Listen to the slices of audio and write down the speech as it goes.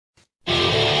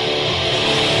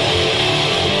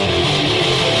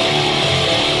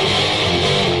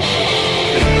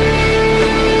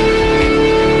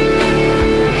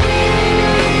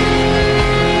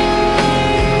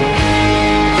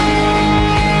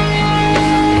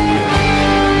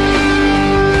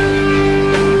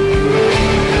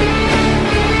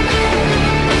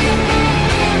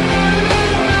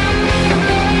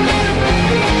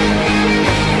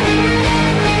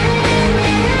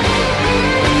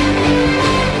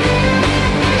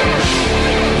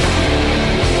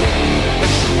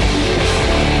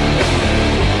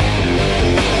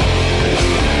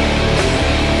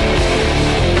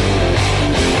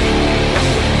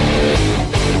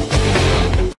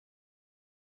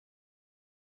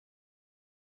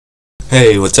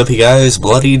Hey, what's up you guys?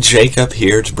 Bloody Jacob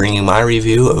here to bring you my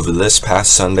review of this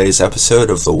past Sunday's episode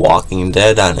of The Walking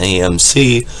Dead on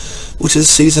AMC, which is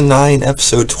Season 9,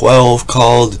 Episode 12,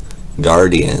 called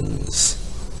Guardians.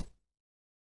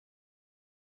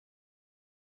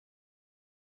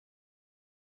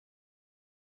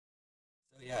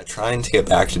 Yeah, trying to get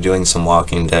back to doing some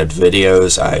Walking Dead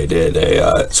videos. I did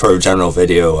a sort of general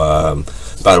video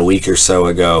about a week or so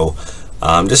ago.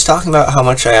 Just talking about how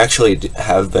much I actually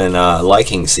have been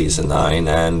liking Season 9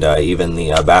 and even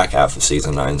the back half of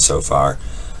Season 9 so far.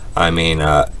 I mean,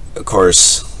 of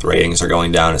course, the ratings are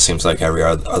going down. It seems like every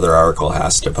other article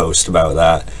has to post about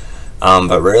that.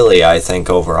 But really, I think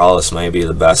overall this may be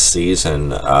the best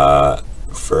season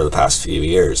for the past few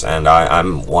years. And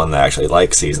I'm one that actually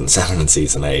likes Season 7 and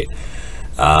Season 8.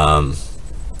 Yeah.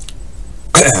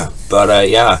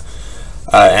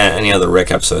 And any of the Rick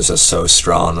episodes is so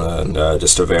strong and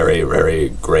just a very, very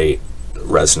great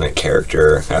resonant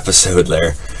character episode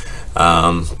there.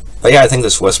 But yeah, I think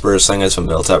this Whisperers thing has been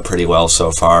built up pretty well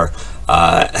so far.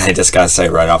 I just gotta say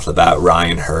right off the bat,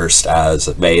 Ryan Hurst as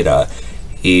Beta,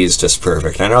 he's just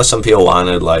perfect. I know some people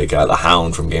wanted like the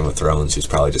Hound from Game of Thrones, who's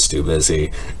probably just too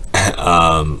busy,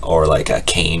 or like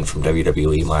Kane from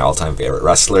WWE, my all-time favorite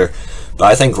wrestler.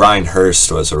 But I think Ryan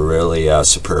Hurst was a really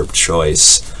superb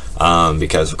choice.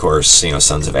 Because of course, you know,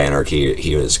 Sons of Anarchy,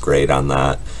 he was great on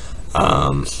that.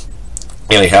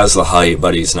 You know, he has the height,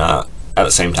 but he's not, at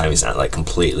the same time, he's not like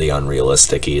completely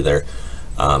unrealistic either.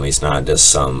 He's not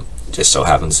just so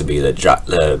happens to be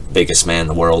the biggest man in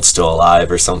the world still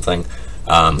alive or something.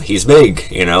 He's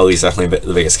big, you know, he's definitely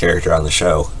the biggest character on the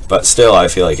show, but still I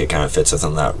feel like it kind of fits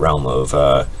within that realm of,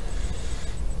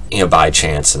 you know, by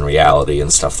chance and reality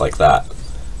and stuff like that.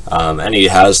 And he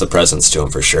has the presence to him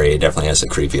for sure. He definitely has the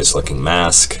creepiest looking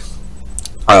mask.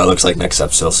 It looks like next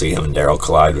episode we'll see him and Daryl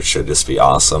collide, which should just be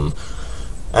awesome.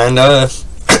 And,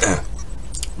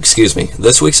 excuse me,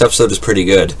 this week's episode is pretty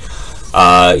good.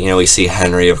 You know, we see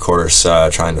Henry, of course,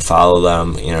 trying to follow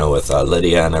them, you know, with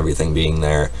Lydia and everything being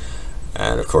there.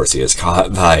 And, of course, he is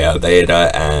caught by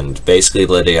Beta, and basically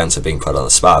Lydia ends up being put on the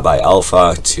spot by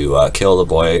Alpha to kill the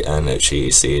boy, and she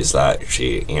sees that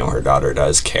she, you know, her daughter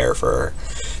does care for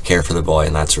the boy,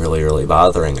 and that's really, really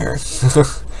bothering her.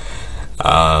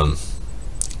 But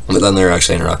then they're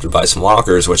actually interrupted by some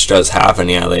walkers, which does happen.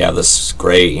 Yeah, they have this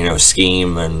great, you know,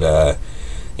 scheme and,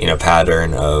 you know,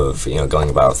 pattern of, you know, going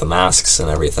about with the masks and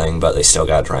everything, but they still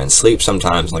gotta try and sleep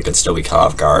sometimes, and they could still be caught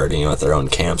off guard, you know, at their own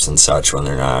camps and such when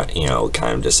they're not, you know,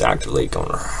 kind of just actively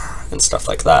going and stuff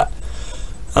like that.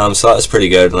 So that was pretty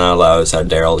good, and that allows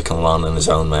Daryl to come along in his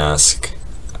own mask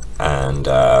and,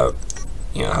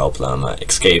 you know, help them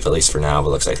escape, at least for now. But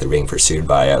it looks like they're being pursued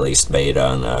by at least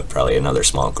Beta and probably another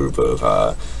small group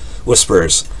of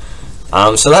Whisperers.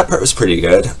 So that part was pretty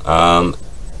good.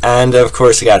 And of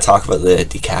course, we gotta talk about the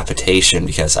decapitation,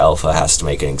 because Alpha has to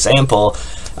make an example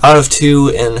out of two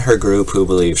in her group who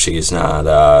believe she's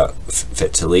not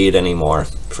fit to lead anymore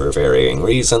for varying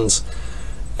reasons.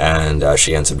 And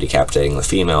she ends up decapitating the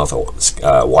female with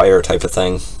a wire type of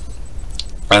thing.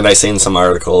 And I've seen some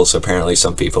articles, apparently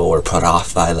some people were put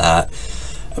off by that.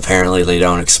 Apparently they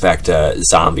don't expect a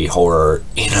zombie horror,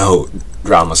 you know,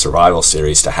 drama survival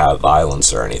series to have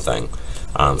violence or anything.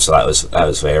 So that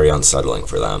was very unsettling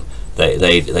for them.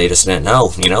 They just didn't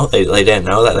know, you know, they didn't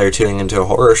know that they were tuning into a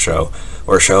horror show,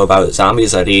 or a show about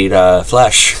zombies that eat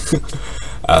flesh.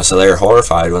 So they were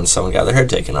horrified when someone got their head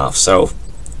taken off. So,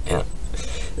 yeah,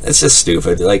 it's just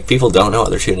stupid. Like, people don't know what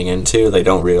they're tuning into. They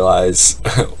don't realize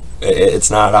it's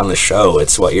not on the show,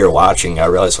 it's what you're watching. I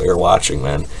realize what you're watching,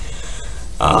 man.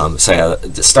 So yeah,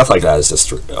 stuff like that has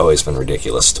just always been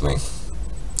ridiculous to me.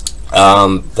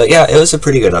 But yeah, it was a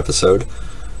pretty good episode.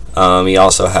 You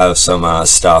also have some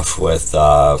stuff with you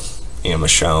know,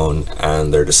 Michonne,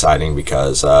 and they're deciding,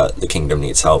 because the kingdom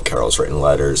needs help. Carol's written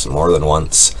letters more than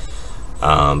once.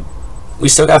 We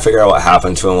still gotta figure out what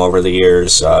happened to him over the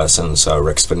years since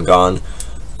Rick's been gone.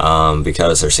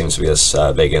 Because there seems to be this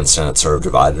big incident that sort of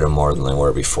divided them more than they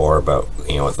were before, but,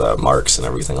 you know, with the marks and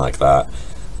everything like that.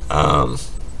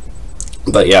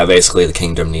 But yeah, basically the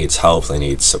kingdom needs help, they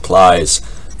need supplies,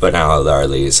 but now there are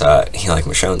these, you know, like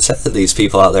Michonne said, these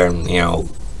people out there in, you know,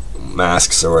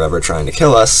 masks or whatever trying to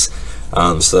kill us.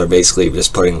 So they're basically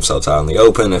just putting themselves out in the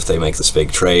open if they make this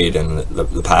big trade, and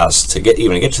the paths to get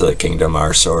to the kingdom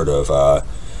are sort of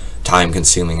time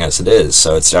consuming as it is,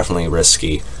 so it's definitely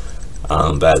risky.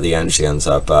 But at the end she ends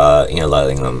up, you know,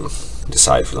 letting them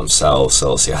decide for themselves, so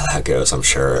we'll see how that goes. I'm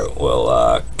sure it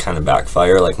will kind of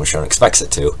backfire like Michonne expects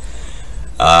it to.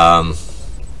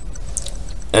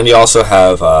 And you also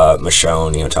have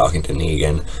Michonne, you know, talking to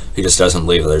Negan, who just doesn't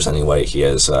believe that there's any way he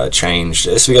has changed.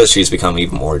 It's because she's become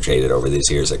even more jaded over these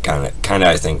years. It kind of,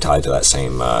 I think, tied to that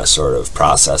same sort of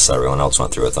process that everyone else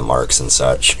went through with the marks and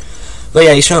such. But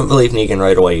yeah, you shouldn't believe Negan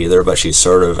right away either, but she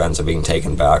sort of ends up being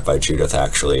taken back by Judith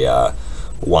actually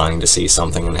wanting to see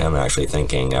something in him and actually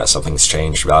thinking something's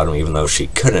changed about him, even though she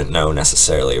couldn't know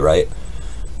necessarily, right?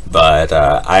 But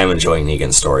I am enjoying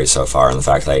Negan's story so far, and the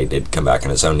fact that he did come back in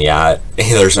his own. Yeah,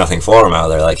 there's nothing for him out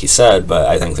there, like he said, but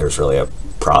I think there's really a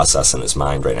process in his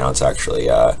mind right now. It's actually,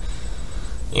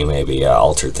 you maybe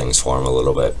altered things for him a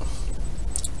little bit.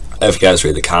 If you guys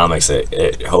read the comics,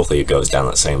 hopefully it goes down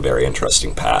that same very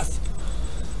interesting path.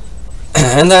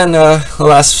 And then the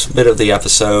last bit of the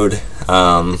episode,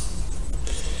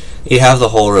 you have the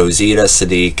whole Rosita,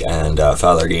 Sadiq, and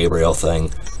Father Gabriel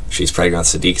thing. She's pregnant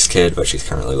with Sadiq's kid, but she's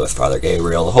currently with Father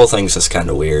Gabriel. The whole thing's just kind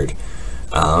of weird.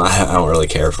 I don't really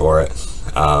care for it.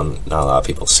 Not a lot of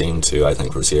people seem to. I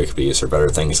think Rosita could be used for better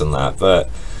things than that, but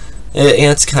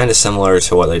it's kind of similar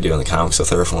to what they do in the comics with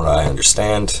her, from what I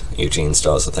understand. Eugene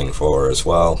still has a thing for her as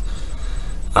well.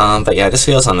 But yeah, it just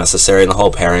feels unnecessary, and the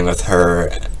whole pairing with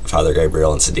her, Father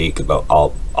Gabriel, and Sadiq, about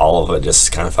all of it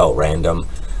just kind of felt random.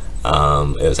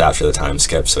 It was after the time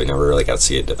skip, so we never really got to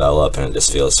see it develop, and it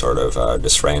just feels sort of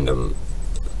just random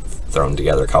thrown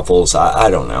together couples. I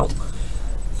don't know.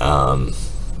 I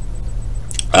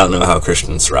don't know how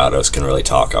Christian Serratos can really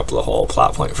talk up the whole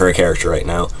plot point for a character right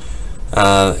now.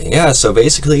 Yeah, so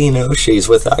basically, you know, she's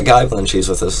with that guy, but then she's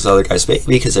with this other guy's baby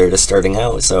because they're just starting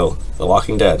out, so The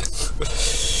Walking Dead.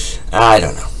 I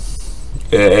don't know.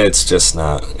 It's just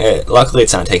not. Luckily,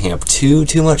 it's not taking up too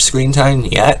much screen time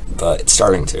yet, but it's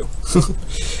starting to.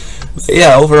 But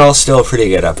yeah, overall, still a pretty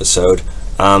good episode.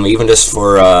 Even just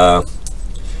for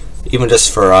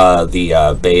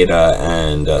the beta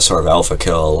and sort of alpha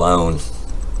kill alone,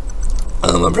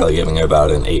 I'm probably giving it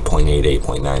about an 8.8,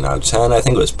 8.9 out of 10. I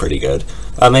think it was pretty good.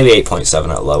 Maybe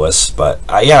 8.7 at lowest, but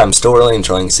yeah, I'm still really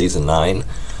enjoying Season 9.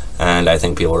 And I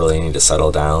think people really need to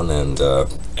settle down and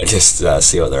just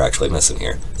see what they're actually missing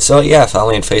here. So yeah,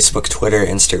 follow me on Facebook, Twitter,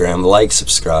 Instagram, like,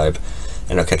 subscribe,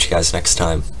 and I'll catch you guys next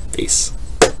time. Peace.